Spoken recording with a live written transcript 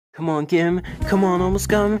Come on, get him. Come on, almost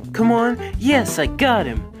got him. Come on. Yes, I got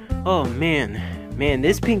him. Oh, man. Man,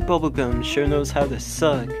 this pink bubblegum sure knows how to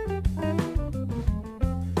suck.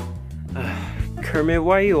 Kermit,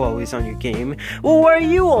 why are you always on your game? Well, why are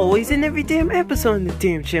you always in every damn episode on the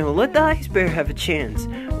damn channel? Let the Ice Bear have a chance.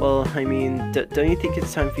 Well, I mean, don't you think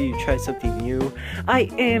it's time for you to try something new? I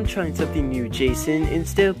am trying something new, Jason.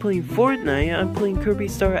 Instead of playing Fortnite, I'm playing Kirby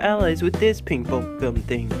Star Allies with this pink bubblegum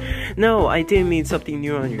thing. No, I didn't mean something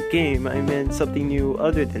new on your game. I meant something new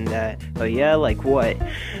other than that. Oh yeah, like what?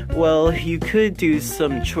 Well, you could do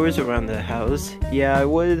some chores around the house. Yeah, I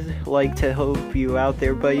would like to help you out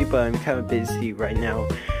there, buddy, but I'm kind of busy right now.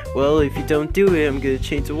 Well, if you don't do it, I'm gonna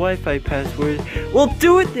change the Wi-Fi password. Well,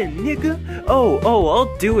 do it then, nigga! Oh,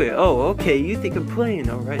 I'll do it. Oh, okay, you think I'm playing,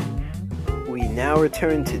 alright. We now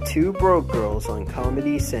return to Two Broke Girls on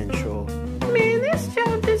Comedy Central. Man, this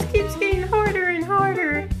job just keeps getting harder and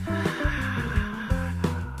harder.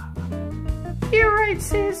 You're right,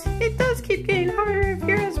 sis. It does keep getting harder if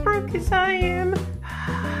you're as broke as I am.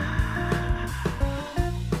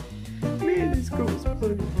 Man, this girl's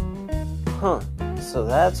playing. Huh. So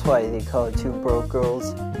that's why they call it Two Broke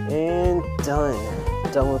Girls. And done.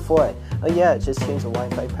 Done with what? Oh yeah, just change the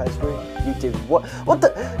Wi-Fi password. You did what? What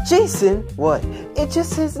the? Jason? What? It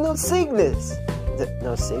just says no signals.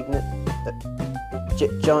 No signal?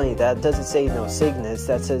 Johnny, that doesn't say no signals.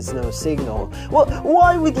 That says no signal. Well,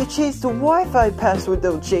 why would you change the Wi-Fi password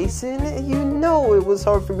though, Jason? You know it was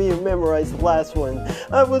hard for me to memorize the last one.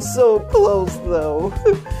 I was so close though.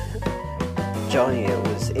 Johnny, it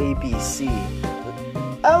was ABC.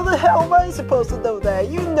 How the hell am I supposed to know that?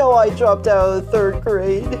 You know I dropped out of the 3rd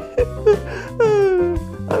grade.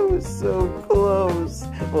 I was so close.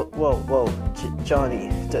 Whoa,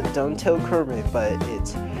 Johnny, don't tell Kermit, but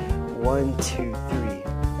it's 1, 2, 3.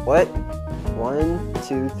 What? 1,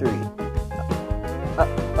 2, 3.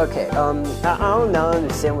 Okay, I don't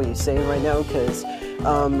understand what you're saying right now, because,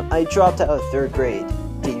 I dropped out of 3rd grade.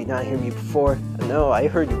 Did you not hear me before? No, I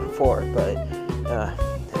heard you before, but,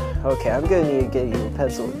 okay, I'm gonna need to get you a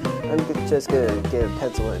pencil. I'm just gonna get a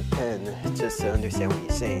pencil and pen just to understand what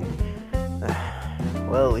you're saying.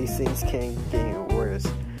 Well, these things can't get any worse.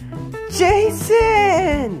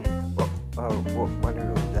 Jason! Wonder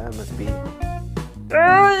who that must be.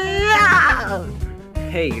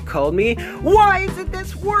 Hey, you called me? Why isn't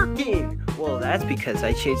this working? Well, that's because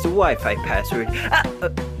I changed the Wi-Fi password.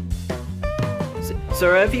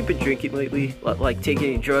 So have you been drinking lately? Like taking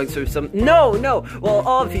any drugs or something? No! Well,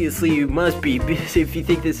 obviously you must be if you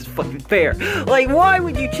think this is fucking fair. Like, why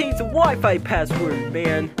would you change the Wi-Fi password,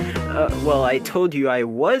 man? Well, I told you I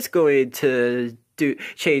was going to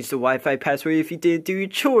change the Wi-Fi password if you didn't do your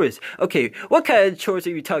chores. Okay, what kind of chores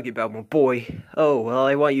are you talking about, my boy? Oh, well,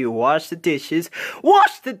 I want you to wash the dishes.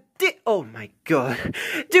 Wash the oh my god.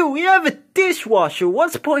 Dude, we have a dishwasher.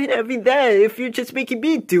 What's the point of having that if you're just making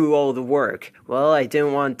me do all the work? Well, I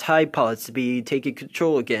didn't want Tide Pods to be taking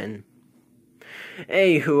control again.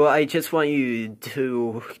 Anywho, I just want you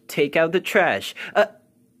to take out the trash.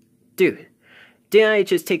 Dude. Didn't I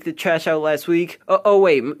just take the trash out last week? Oh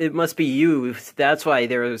wait, it must be you. That's why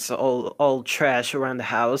there's all trash around the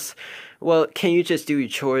house. Well, can you just do your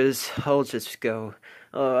chores? I'll just go.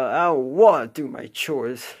 I don't want to do my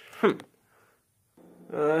chores.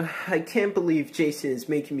 I can't believe Jason is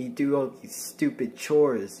making me do all these stupid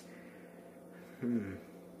chores.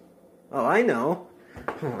 Oh, I know.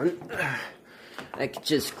 Hold on. I could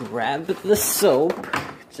just grab the soap.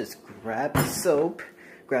 Just grab the soap.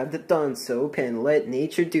 Grab the Dawn soap and let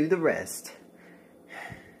nature do the rest.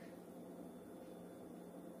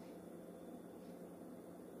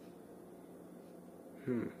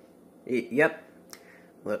 Yep.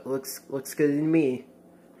 Looks good to me.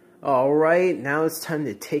 Alright, now it's time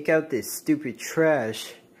to take out this stupid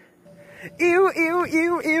trash. Ew,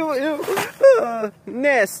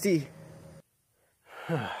 nasty.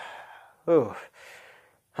 Oh.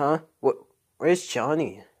 Huh? Where's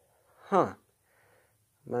Johnny? Huh.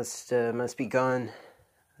 Must be gone.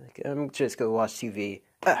 I'm just gonna watch TV.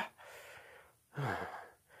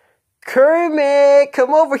 Kermit,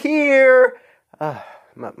 come over here.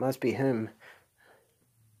 Must be him.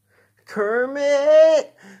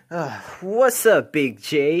 Kermit. What's up, Big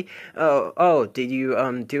J? Oh, did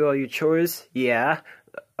you do all your chores? Yeah.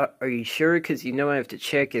 Are you sure? Because you know I have to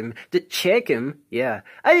check him. Check him? Yeah.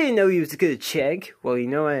 I didn't know he was gonna check. Well, you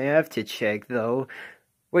know I have to check though.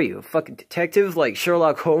 What are you, a fucking detective like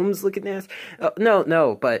Sherlock Holmes looking ass?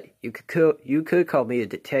 No, but you could call me a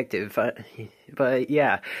detective. But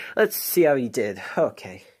yeah, let's see how he did.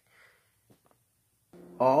 Okay.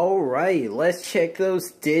 Alright, let's check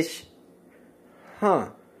those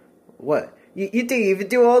Huh. What? You didn't even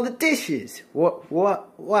do all the dishes. What?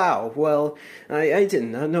 Wow. Well, I did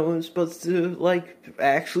not know I was supposed to, like,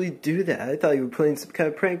 actually do that. I thought you were playing some kind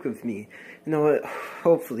of prank with me. You know what?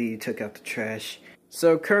 Hopefully you took out the trash.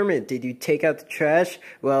 So, Kermit, did you take out the trash?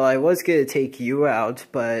 Well, I was gonna take you out,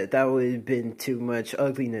 but that would have been too much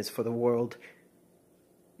ugliness for the world.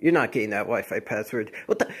 You're not getting that Wi-Fi password.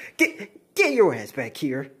 What the? Get your ass back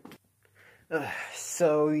here.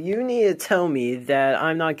 So you need to tell me that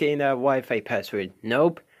I'm not getting that Wi-Fi password.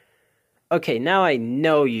 Nope. Okay, now I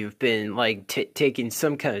know you've been, like, taking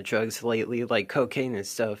some kind of drugs lately, like cocaine and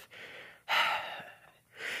stuff.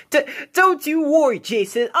 Don't you worry,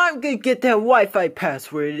 Jason. I'm gonna get that Wi-Fi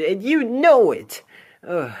password, and you know it.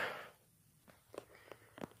 Huh?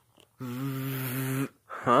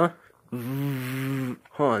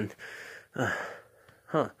 Hold on.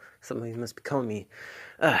 Somebody must be calling me.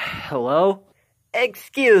 Hello?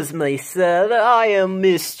 Excuse me, sir. I am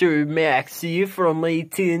Mr. Maxie from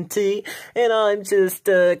AT&T, and I'm just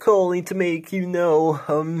calling to make you know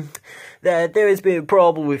that there has been a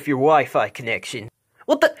problem with your Wi-Fi connection.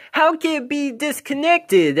 What the? How can it be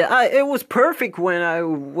disconnected? It was perfect when I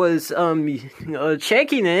was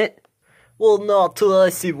checking it. Well, not to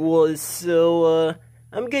us it was. So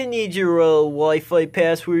I'm gonna need your Wi-Fi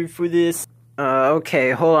password for this.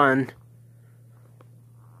 Okay, hold on.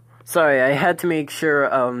 Sorry, I had to make sure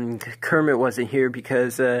Kermit wasn't here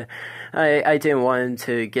because I didn't want him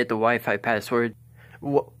to get the Wi-Fi password.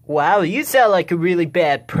 Wow, you sound like a really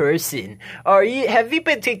bad person. Have you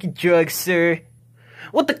been taking drugs, sir?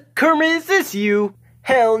 What the? Kermit, is this you?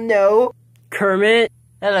 Hell no. Kermit?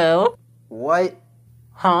 Hello? What?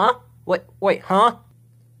 Huh? Wait, huh?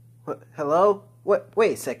 What? Hello? What?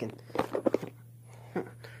 Wait a second.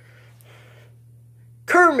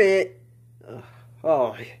 Kermit!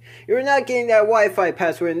 Oh, you're not getting that Wi-Fi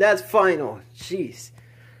password, and that's final. Jeez.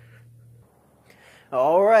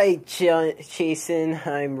 Alright, Jason,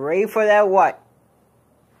 I'm ready for that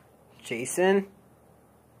Jason?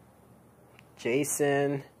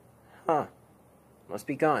 Jason? Huh. Must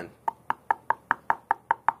be gone.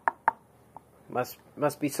 Must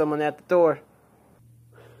be someone at the door.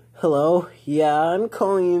 Hello? Yeah, I'm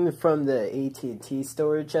calling from the AT&T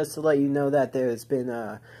store just to let you know that there's been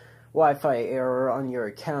a Wi-Fi error on your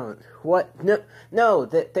account. What? No,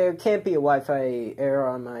 there can't be a Wi-Fi error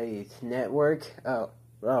on my network. Oh,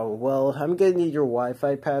 well, I'm gonna need your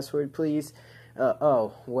Wi-Fi password, please. I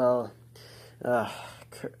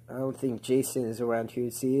don't think Jason is around here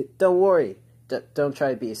to see it. Don't worry. Don't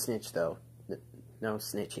try to be a snitch, though. No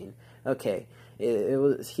snitching. Okay.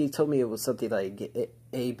 He told me it was something like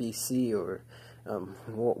ABC or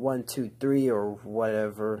 1, 2, 3 or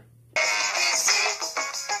whatever.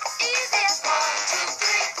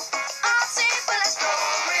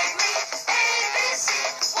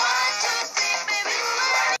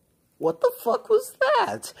 What the fuck was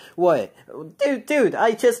that? What? Dude,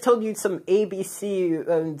 I just told you some ABC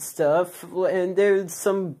and stuff, and there's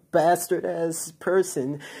some bastard-ass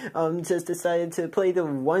person, just decided to play the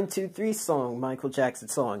 1, 2, 3 song, Michael Jackson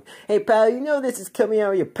song. Hey, pal, you know this is coming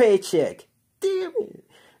out of your paycheck. Damn it.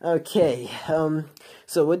 Okay,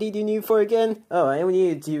 so what did you need for again? Oh, I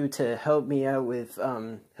needed you to help me out with,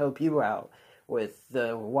 help you out with the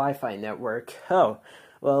Wi-Fi network. Oh,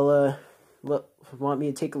 well, want me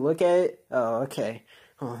to take a look at it? Oh, okay.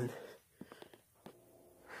 Hold on.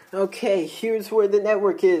 Okay, here's where the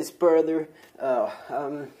network is, brother. Oh,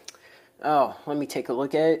 let me take a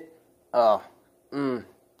look at it. Oh,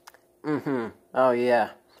 oh, yeah.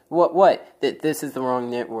 What? This is the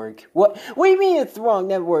wrong network. What do you mean it's the wrong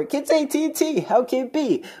network? It's AT&T. How can it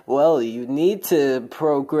be? Well, you need to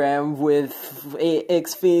program with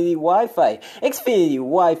Xfinity Wi-Fi. Xfinity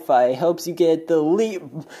Wi-Fi helps you get the lead.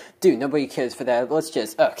 Dude, nobody cares for that. Let's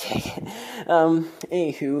just, okay.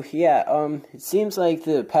 Anywho, yeah, it seems like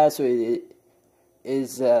the password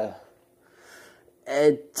is,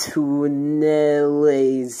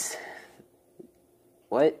 Etuneles.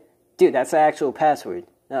 What? Dude, that's the actual password.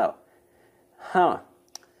 Oh. Huh.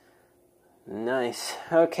 Nice.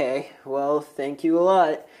 Okay. Well, thank you a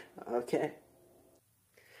lot. Okay.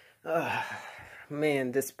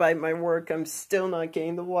 Man, despite my work, I'm still not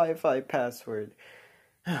getting the Wi-Fi password.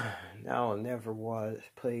 Now I'll never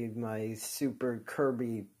play my Super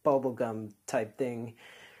Kirby bubblegum type thing.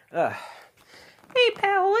 Hey,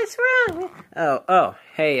 pal, what's wrong? Oh,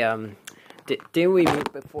 hey, didn't we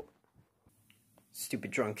meet before?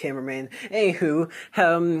 Stupid drunk cameraman. Anywho,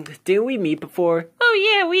 didn't we meet before?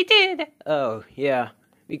 Oh, yeah, we did. Oh, yeah,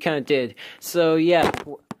 we kind of did. So, yeah.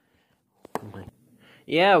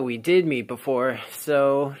 Yeah, we did meet before.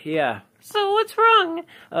 So, yeah. So what's wrong?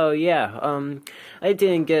 Oh yeah, I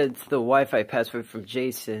didn't get the Wi-Fi password from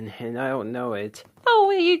Jason, and I don't know it. Oh,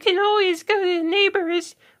 well, you can always go to the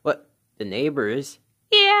neighbors. What? The neighbors?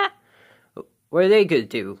 Yeah. What are they gonna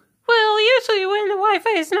do? Well, usually when the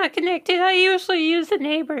Wi-Fi is not connected, I usually use the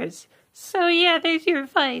neighbors. So yeah, there's your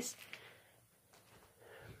advice.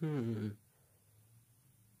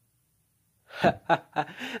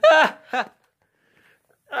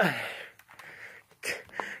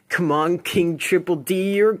 Come on, King Triple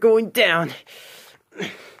D, you're going down.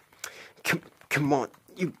 Come on,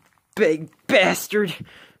 you big bastard.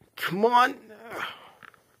 Come on.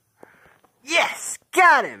 Yes,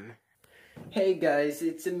 got him. Hey guys,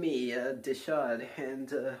 it's me, Dishad,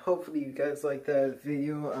 and hopefully you guys like that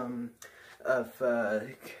video of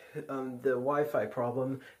the Wi-Fi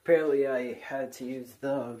problem. Apparently I had to use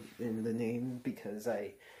the in the name because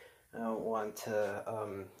I don't want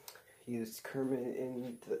to use Kermit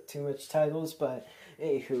in too much titles, but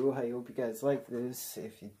anywho, I hope you guys like this.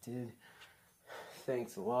 If you did,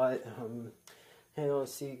 thanks a lot, and I'll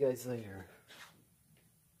see you guys later.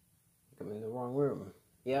 I'm in the wrong room.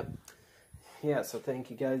 Yep. Yeah, so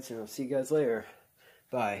thank you guys, and I'll see you guys later.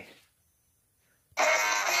 Bye.